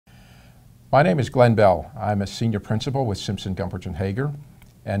My name is Glenn Bell. I'm a senior principal with Simpson, Gumperz & Hajjar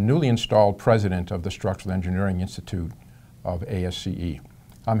and newly installed president of the Structural Engineering Institute of ASCE.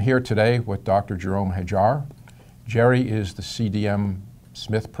 I'm here today with Dr. Jerome Hajjar. Jerry is the CDM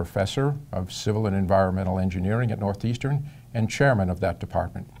Smith Professor of Civil and Environmental Engineering at Northeastern and chairman of that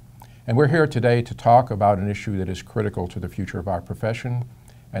department. And we're here today to talk about an issue that is critical to the future of our profession,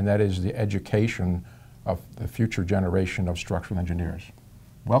 and that is the education of the future generation of structural engineers.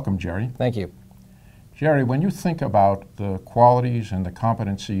 Welcome, Jerry. Thank you. Jerry, when you think about the qualities and the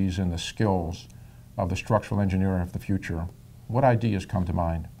competencies and the skills of the structural engineer of the future, what ideas come to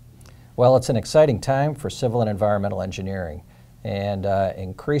mind? Well, it's an exciting time for civil and environmental engineering, and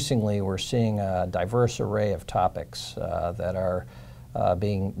increasingly we're seeing a diverse array of topics that are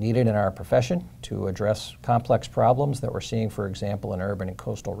being needed in our profession to address complex problems that we're seeing, for example, in urban and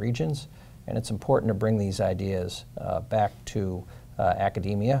coastal regions. And it's important to bring these ideas back to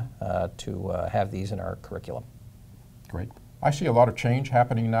academia to have these in our curriculum. Great. I see a lot of change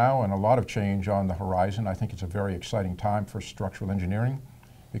happening now and a lot of change on the horizon. I think it's a very exciting time for structural engineering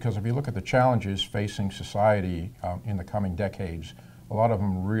because if you look at the challenges facing society in the coming decades, a lot of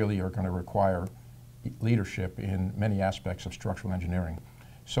them really are going to require leadership in many aspects of structural engineering.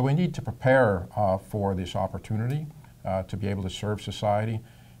 So we need to prepare for this opportunity to be able to serve society.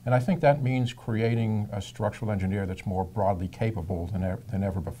 And I think that means creating a structural engineer that's more broadly capable than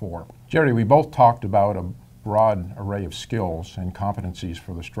ever before. Jerry, we both talked about a broad array of skills and competencies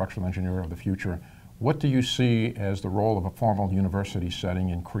for the structural engineer of the future. What do you see as the role of a formal university setting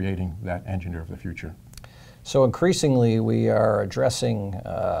in creating that engineer of the future? So increasingly we are addressing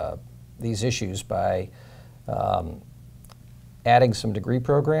these issues by adding some degree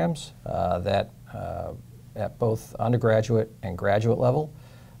programs that at both undergraduate and graduate level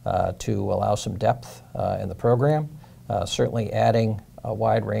to allow some depth in the program, certainly adding a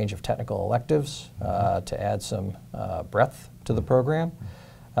wide range of technical electives to add some breadth to the program.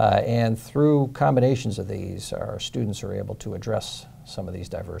 And through combinations of these, our students are able to address some of these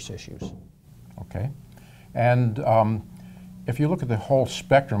diverse issues. Okay. And if you look at the whole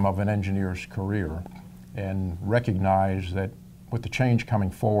spectrum of an engineer's career and recognize that with the change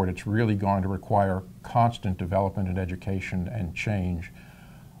coming forward, it's really going to require constant development and education and change,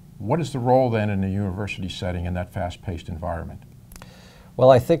 what is the role then in a university setting in that fast-paced environment? Well,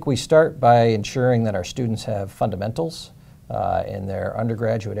 I think we start by ensuring that our students have fundamentals in their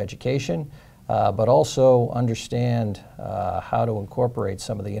undergraduate education, but also understand how to incorporate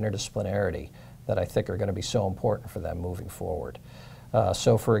some of the interdisciplinarity that I think are going to be so important for them moving forward.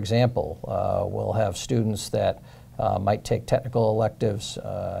 So for example, we'll have students that might take technical electives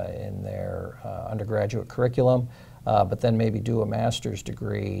in their undergraduate curriculum, but then maybe do a master's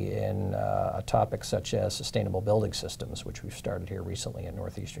degree in a topic such as sustainable building systems, which we've started here recently at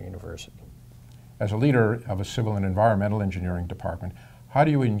Northeastern University. As a leader of a civil and environmental engineering department, how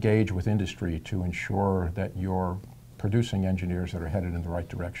do you engage with industry to ensure that you're producing engineers that are headed in the right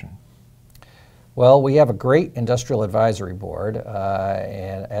direction? Well, we have a great industrial advisory board,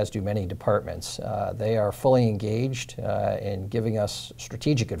 and as do many departments. They are fully engaged in giving us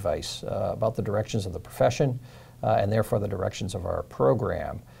strategic advice about the directions of the profession and therefore the directions of our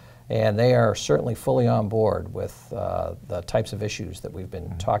program. And they are certainly fully on board with the types of issues that we've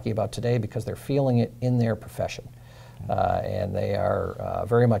been talking about today because they're feeling it in their profession. And they are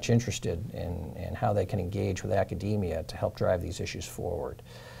very much interested in how they can engage with academia to help drive these issues forward.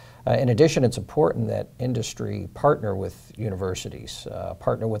 In addition, it's important that industry partner with universities,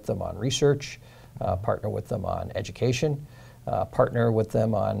 partner with them on research, partner with them on education, partner with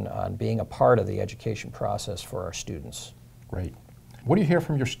them on being a part of the education process for our students. Great. What do you hear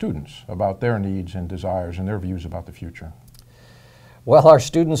from your students about their needs and desires and their views about the future? Well, our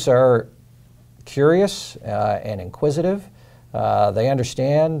students are curious and inquisitive. They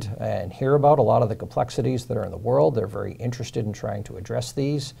understand and hear about a lot of the complexities that are in the world. They're very interested in trying to address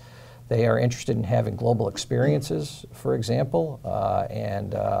these. They are interested in having global experiences, for example,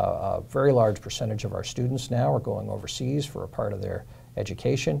 and a very large percentage of our students now are going overseas for a part of their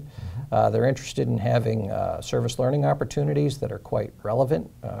education. They're interested in having service learning opportunities that are quite relevant,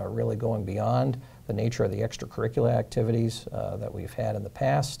 really going beyond the nature of the extracurricular activities that we've had in the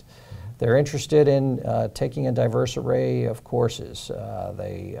past. They're interested in taking a diverse array of courses.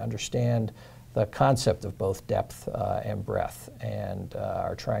 They understand the concept of both depth and breadth and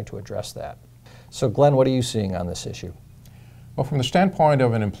are trying to address that. So Glenn, what are you seeing on this issue? Well, from the standpoint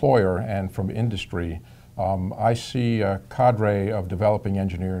of an employer and from industry, I see a cadre of developing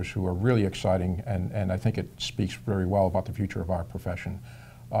engineers who are really exciting, and I think it speaks very well about the future of our profession.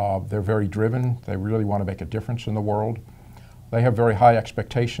 They're very driven. They really want to make a difference in the world. they have very high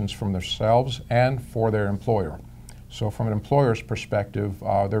expectations from themselves and for their employer. So from an employer's perspective,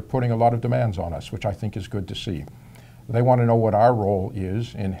 they're putting a lot of demands on us, which I think is good to see. They want to know what our role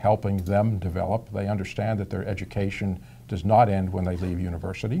is in helping them develop. They understand that their education does not end when they leave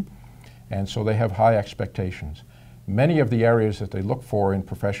university, and so they have high expectations. Many of the areas that they look for in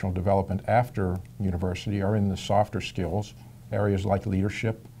professional development after university are in the softer skills, areas like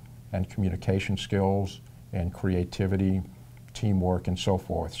leadership and communication skills and creativity, teamwork, and so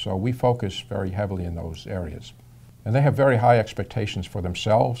forth. So we focus very heavily in those areas. And they have very high expectations for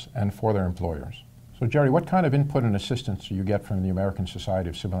themselves and for their employers. So Jerry, what kind of input and assistance do you get from the American Society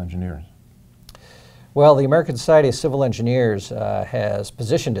of Civil Engineers? Well, the American Society of Civil Engineers has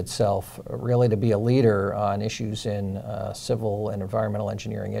positioned itself really to be a leader on issues in civil and environmental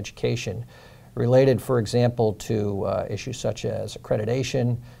engineering education, related, for example, to issues such as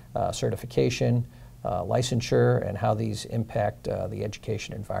accreditation, certification, licensure, and how these impact the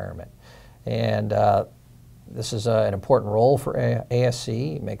education environment. And this is an important role for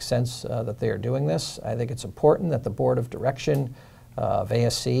ASC. It makes sense that they are doing this. I think it's important that the Board of Direction of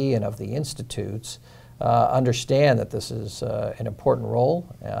ASC and of the institutes understand that this is an important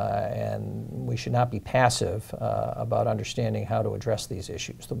role, and we should not be passive about understanding how to address these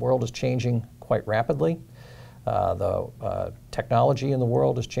issues. The world is changing quite rapidly. The technology in the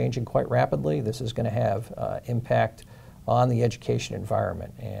world is changing quite rapidly. This is going to have impact on the education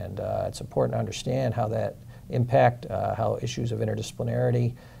environment, and it's important to understand how that impact, how issues of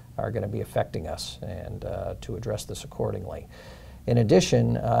interdisciplinarity are going to be affecting us, and to address this accordingly. In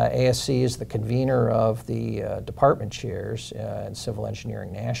addition, ASC is the convener of the department chairs in civil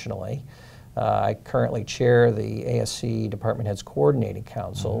engineering nationally. I currently chair the ASC Department Heads Coordinating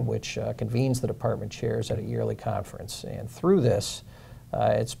Council, which convenes the department chairs at a yearly conference. And through this,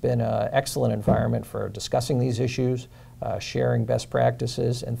 it's been an excellent environment for discussing these issues, sharing best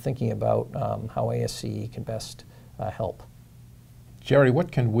practices, and thinking about how ASC can best help. Jerry,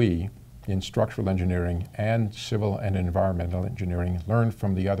 what can we in structural engineering and civil and environmental engineering learn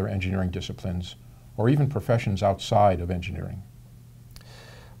from the other engineering disciplines or even professions outside of engineering?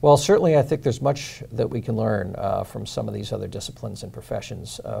 Well, certainly I think there's much that we can learn from some of these other disciplines and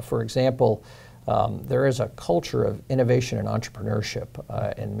professions. For example, there is a culture of innovation and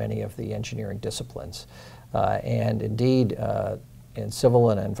entrepreneurship in many of the engineering disciplines. And indeed, in civil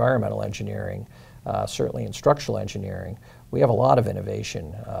and environmental engineering, certainly in structural engineering, we have a lot of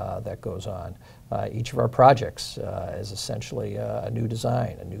innovation that goes on. Each of our projects is essentially a new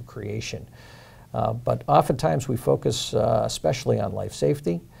design, a new creation. But oftentimes we focus especially on life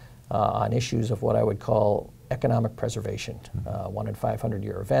safety, on issues of what I would call economic preservation, 1 in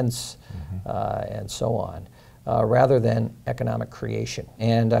 500-year events, and so on, rather than economic creation.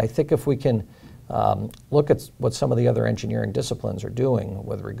 And I think if we can look at what some of the other engineering disciplines are doing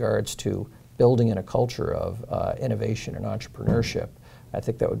with regards to building in a culture of innovation and entrepreneurship, I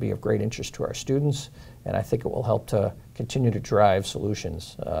think that would be of great interest to our students, and I think it will help to continue to drive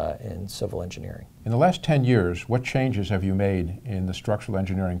solutions in civil engineering. In the last 10 years, what changes have you made in the structural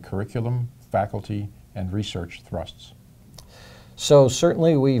engineering curriculum, faculty, and research thrusts? So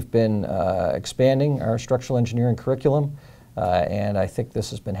certainly we've been expanding our structural engineering curriculum, and I think this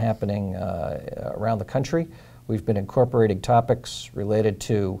has been happening around the country. We've been incorporating topics related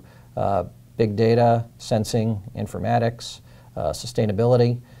to big data, sensing, informatics,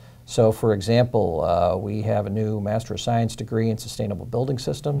 sustainability. So for example, we have a new Master of Science degree in Sustainable Building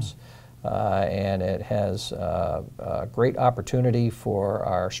Systems, and it has a great opportunity for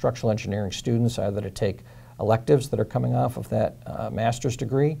our structural engineering students either to take electives that are coming off of that master's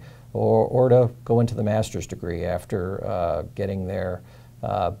degree or to go into the master's degree after getting their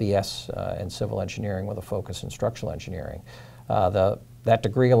BS in civil engineering with a focus in structural engineering. That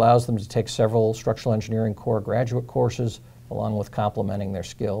degree allows them to take several structural engineering core graduate courses along with complementing their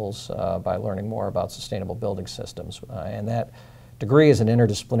skills by learning more about sustainable building systems. And that degree is an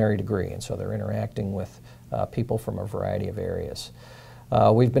interdisciplinary degree, and so they're interacting with people from a variety of areas.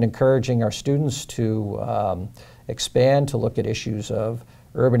 We've been encouraging our students to expand to look at issues of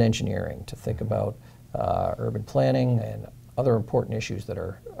urban engineering, to think about urban planning and other important issues that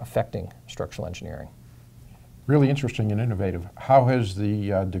are affecting structural engineering. Really interesting and innovative. How has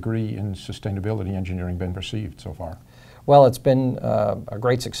the degree in sustainability engineering been received so far? Well, it's been a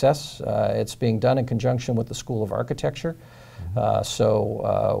great success. It's being done in conjunction with the School of Architecture.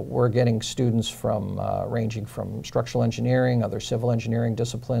 So we're getting students from ranging from structural engineering, other civil engineering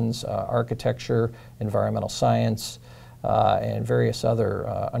disciplines, architecture, environmental science, and various other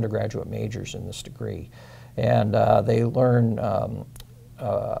undergraduate majors in this degree. And they learn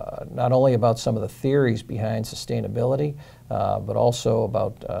not only about some of the theories behind sustainability, but also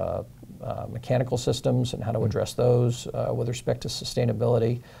about mechanical systems and how to address those with respect to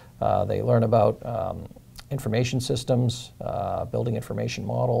sustainability. They learn about information systems, building information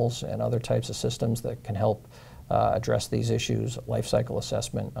models, and other types of systems that can help address these issues, life cycle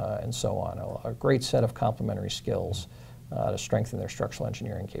assessment, and so on. A great set of complementary skills to strengthen their structural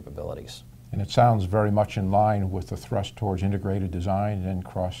engineering capabilities. And it sounds very much in line with the thrust towards integrated design and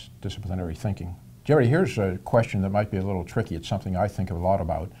cross-disciplinary thinking. Jerry, here's a question that might be a little tricky. It's something I think a lot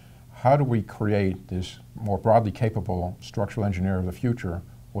about. How do we create this more broadly capable structural engineer of the future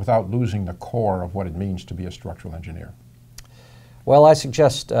without losing the core of what it means to be a structural engineer? Well, I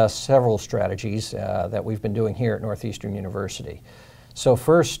suggest several strategies that we've been doing here at Northeastern University. So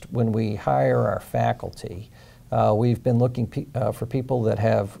first, when we hire our faculty, we've been looking for people that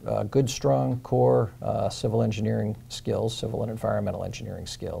have good, strong core civil engineering skills, civil and environmental engineering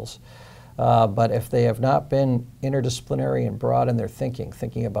skills. But if they have not been interdisciplinary and broad in their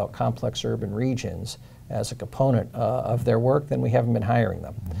thinking about complex urban regions as a component of their work, then we haven't been hiring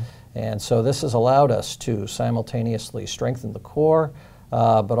them. Mm-hmm. And so this has allowed us to simultaneously strengthen the core,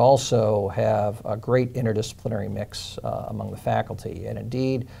 but also have a great interdisciplinary mix among the faculty. And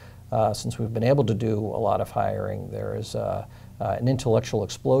indeed, since we've been able to do a lot of hiring, there is an intellectual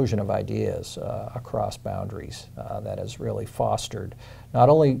explosion of ideas across boundaries that has really fostered, not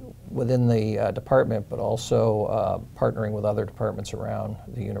only within the department, but also partnering with other departments around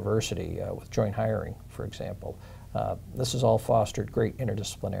the university with joint hiring, for example. This has all fostered great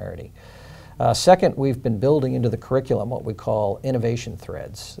interdisciplinarity. Second, we've been building into the curriculum what we call innovation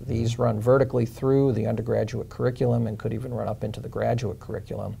threads. These run vertically through the undergraduate curriculum and could even run up into the graduate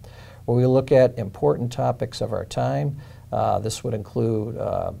curriculum, where we look at important topics of our time. This would include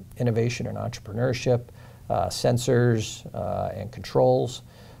innovation and entrepreneurship, sensors and controls,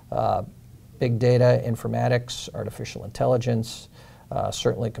 big data, informatics, artificial intelligence,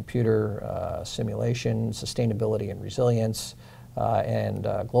 certainly computer simulation, sustainability and resilience, and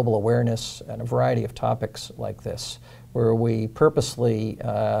global awareness, and a variety of topics like this, where we purposely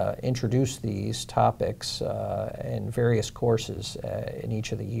introduce these topics in various courses in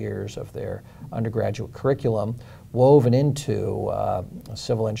each of the years of their undergraduate curriculum, woven into a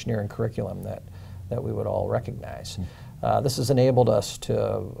civil engineering curriculum that we would all recognize. This has enabled us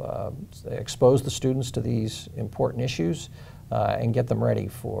to expose the students to these important issues and get them ready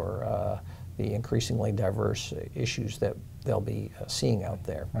for the increasingly diverse issues that they'll be seeing out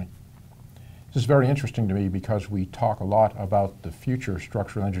there. Right. This is very interesting to me because we talk a lot about the future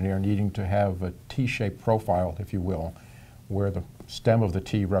structural engineer needing to have a T-shaped profile, if you will, where the stem of the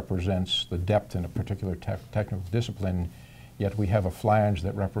T represents the depth in a particular technical discipline, yet we have a flange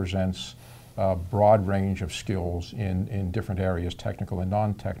that represents a broad range of skills in different areas, technical and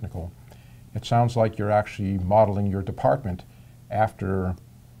non-technical. It sounds like you're actually modeling your department after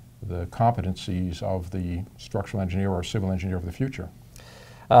the competencies of the structural engineer or civil engineer of the future.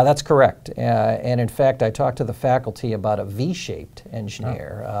 That's correct. And in fact, I talked to the faculty about a V-shaped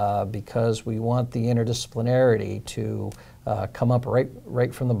engineer because we want the interdisciplinarity to come up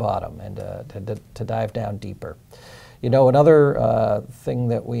right from the bottom and to dive down deeper. You know, another thing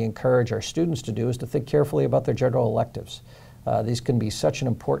that we encourage our students to do is to think carefully about their general electives. These can be such an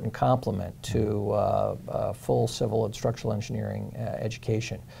important complement to full civil and structural engineering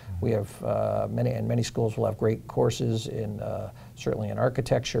education. We have many schools will have great courses in certainly in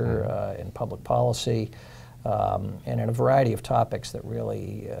architecture, in public policy, and in a variety of topics that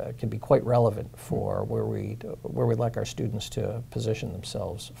really can be quite relevant for where we'd like our students to position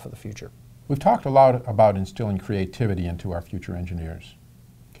themselves for the future. We've talked a lot about instilling creativity into our future engineers.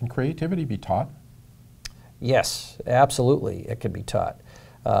 Can creativity be taught? Yes, absolutely, it can be taught.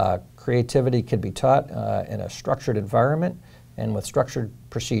 Creativity can be taught in a structured environment and with structured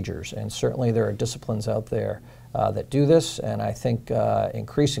procedures, and certainly there are disciplines out there that do this, and I think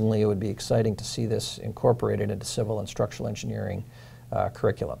increasingly it would be exciting to see this incorporated into civil and structural engineering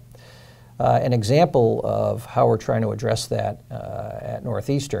curriculum. An example of how we're trying to address that at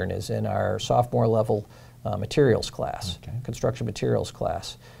Northeastern is in our sophomore level materials class, construction materials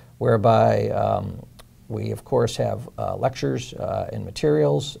class, whereby we, of course, have lectures in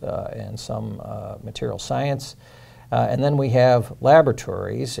materials and some material science. And then we have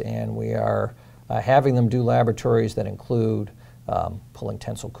laboratories, and we are having them do laboratories that include pulling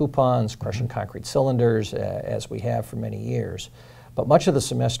tensile coupons, crushing concrete cylinders, as we have for many years. But much of the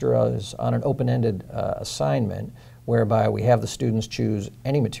semester is on an open-ended assignment whereby we have the students choose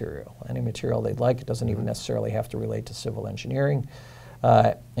any material they'd like. It doesn't even necessarily have to relate to civil engineering.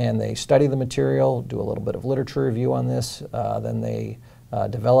 And they study the material, do a little bit of literature review on this, then they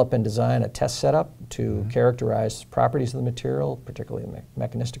develop and design a test setup to characterize properties of the material, particularly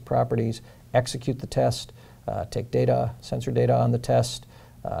mechanistic properties, execute the test, take data, sensor data on the test,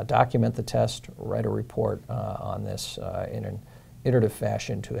 document the test, write a report on this in an iterative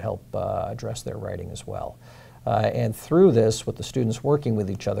fashion to help address their writing as well. And through this, with the students working with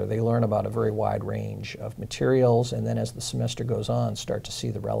each other, they learn about a very wide range of materials, and then as the semester goes on, start to see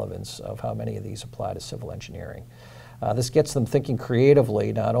the relevance of how many of these apply to civil engineering. This gets them thinking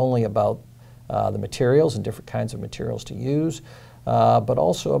creatively, not only about the materials and different kinds of materials to use, but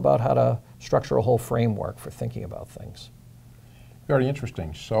also about how to structure a whole framework for thinking about things. Very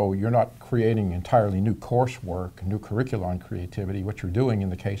interesting. So you're not creating entirely new coursework, new curricula on creativity. What you're doing in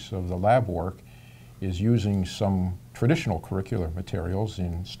the case of the lab work is using some traditional curricular materials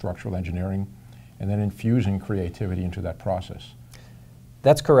in structural engineering and then infusing creativity into that process.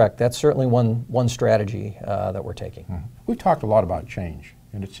 That's correct. That's certainly one strategy that we're taking. Mm-hmm. We've talked a lot about change,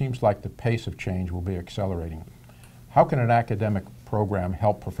 and it seems like the pace of change will be accelerating. How can an academic program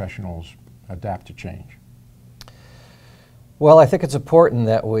help professionals adapt to change? Well, I think it's important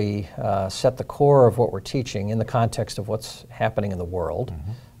that we set the core of what we're teaching in the context of what's happening in the world.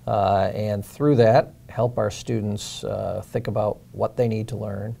 And through that, help our students think about what they need to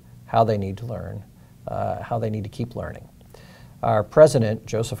learn, how they need to learn, how they need to keep learning. Our president,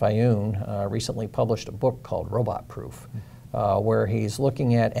 Joseph Ayoun, recently published a book called Robot Proof, where he's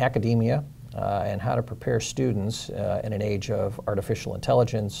looking at academia and how to prepare students in an age of artificial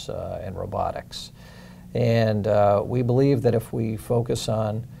intelligence and robotics. And we believe that if we focus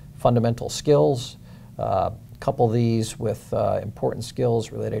on fundamental skills, couple these with important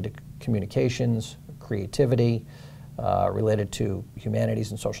skills related to communications, creativity, related to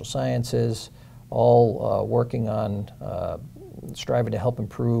humanities and social sciences, all working on striving to help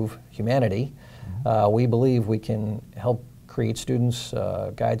improve humanity, we believe we can help create students,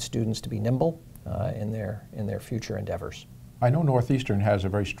 guide students to be nimble in their future endeavors. I know Northeastern has a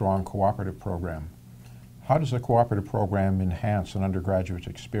very strong cooperative program. How does a cooperative program enhance an undergraduate's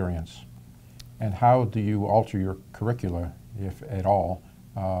experience? And how do you alter your curricula, if at all,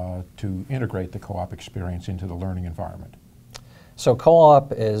 to integrate the co-op experience into the learning environment? So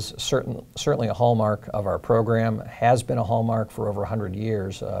co-op is certainly a hallmark of our program, has been a hallmark for over 100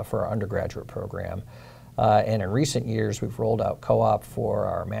 years for our undergraduate program. And in recent years, we've rolled out co-op for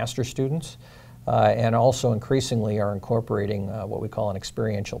our master's students and also increasingly are incorporating what we call an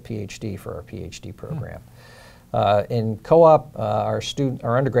experiential PhD for our PhD program. In co-op,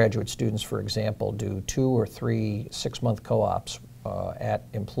 our undergraduate students, for example, do 2 or 3 6-month co-ops at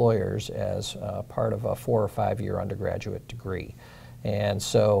employers as part of a 4 or 5-year undergraduate degree. And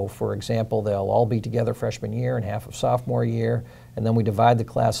so, for example, they'll all be together freshman year and half of sophomore year, and then we divide the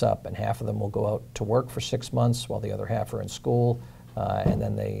class up, and half of them will go out to work for 6 months while the other half are in school, and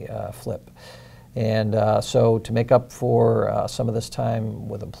then they flip. And so to make up for some of this time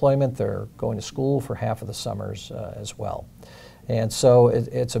with employment, they're going to school for half of the summers as well. And so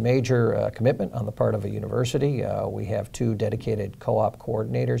it's a major commitment on the part of a university. We have 2 dedicated co-op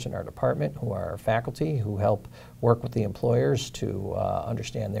coordinators in our department who are faculty who help work with the employers to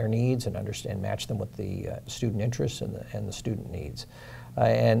understand their needs and match them with the student interests and the student needs.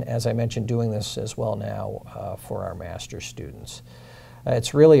 And as I mentioned, doing this as well now for our master's students.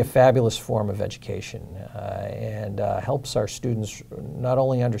 It's really a fabulous form of education and helps our students not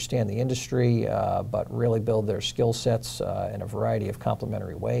only understand the industry, but really build their skill sets in a variety of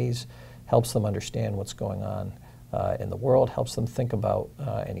complementary ways, helps them understand what's going on in the world, helps them think about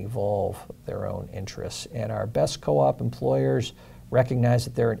and evolve their own interests. And our best co-op employers recognize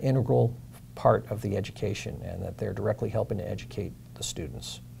that they're an integral part of the education and that they're directly helping to educate the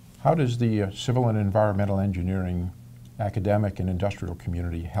students. How does the civil and environmental engineering academic and industrial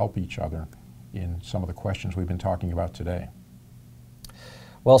community help each other in some of the questions we've been talking about today?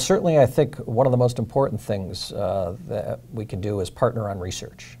 Well, certainly I think one of the most important things that we can do is partner on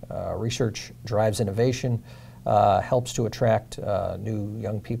research. Research drives innovation, helps to attract new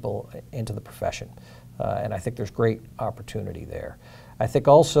young people into the profession, and I think there's great opportunity there. I think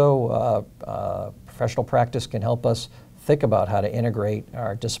also professional practice can help us think about how to integrate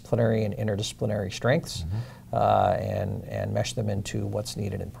our disciplinary and interdisciplinary strengths and mesh them into what's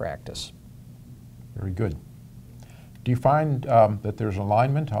needed in practice. Very good. Do you find that there's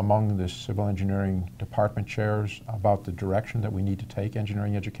alignment among the civil engineering department chairs about the direction that we need to take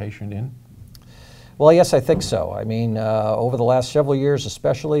engineering education in? Well, yes, I think so. I mean, over the last several years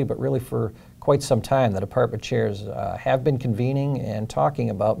especially, but really for quite some time, the department chairs have been convening and talking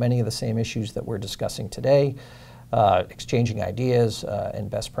about many of the same issues that we're discussing today, exchanging ideas and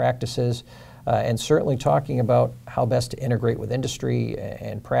best practices. and certainly talking about how best to integrate with industry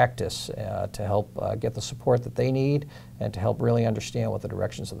and practice to help get the support that they need and to help really understand what the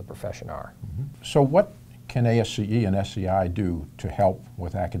directions of the profession are. Mm-hmm. So what can ASCE and SEI do to help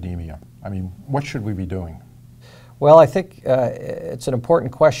with academia? I mean, what should we be doing? Well, I think it's an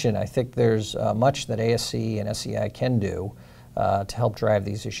important question. I think there's much that ASCE and SEI can do to help drive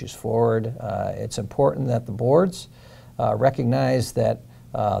these issues forward. It's important that the boards recognize that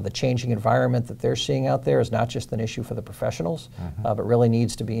the changing environment that they're seeing out there is not just an issue for the professionals, but really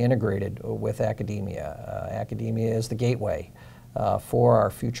needs to be integrated with academia. Academia is the gateway for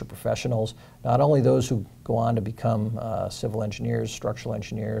our future professionals, not only those who go on to become civil engineers, structural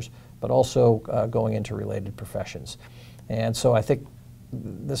engineers, but also going into related professions. And so I think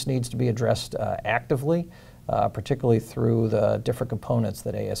this needs to be addressed actively, particularly through the different components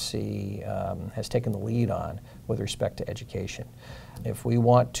that ASC has taken the lead on with respect to education. If we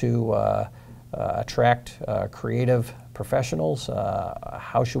want to attract creative professionals,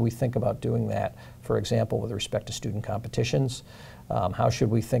 how should we think about doing that, for example, with respect to student competitions? How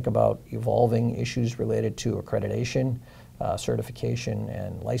should we think about evolving issues related to accreditation, certification,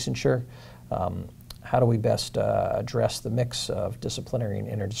 and licensure? How do we best address the mix of disciplinary and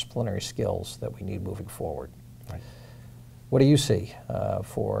interdisciplinary skills that we need moving forward? Right. What do you see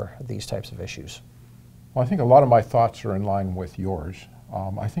for these types of issues? Well, I think a lot of my thoughts are in line with yours.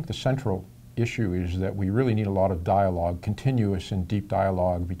 I think the central issue is that we really need a lot of dialogue, continuous and deep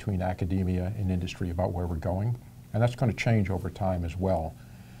dialogue between academia and industry about where we're going. And that's going to change over time as well.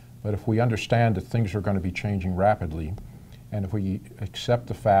 But if we understand that things are going to be changing rapidly, and if we accept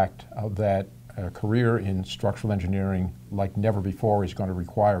the fact that a career in structural engineering like never before is going to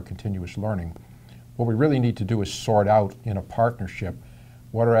require continuous learning, what we really need to do is sort out in a partnership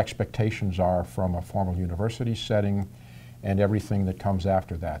what our expectations are from a formal university setting and everything that comes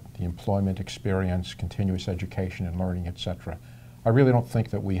after that, the employment experience, continuous education and learning, etc. I really don't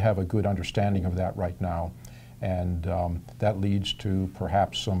think that we have a good understanding of that right now, and that leads to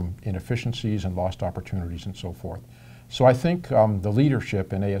perhaps some inefficiencies and lost opportunities and so forth. So I think the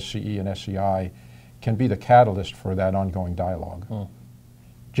leadership in ASCE and SEI can be the catalyst for that ongoing dialogue.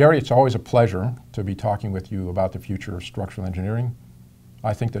 Jerry, it's always a pleasure to be talking with you about the future of structural engineering.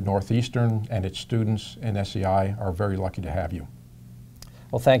 I think that Northeastern and its students in SEI are very lucky to have you.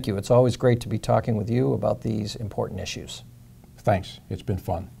 Well, thank you. It's always great to be talking with you about these important issues. Thanks. It's been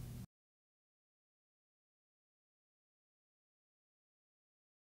fun.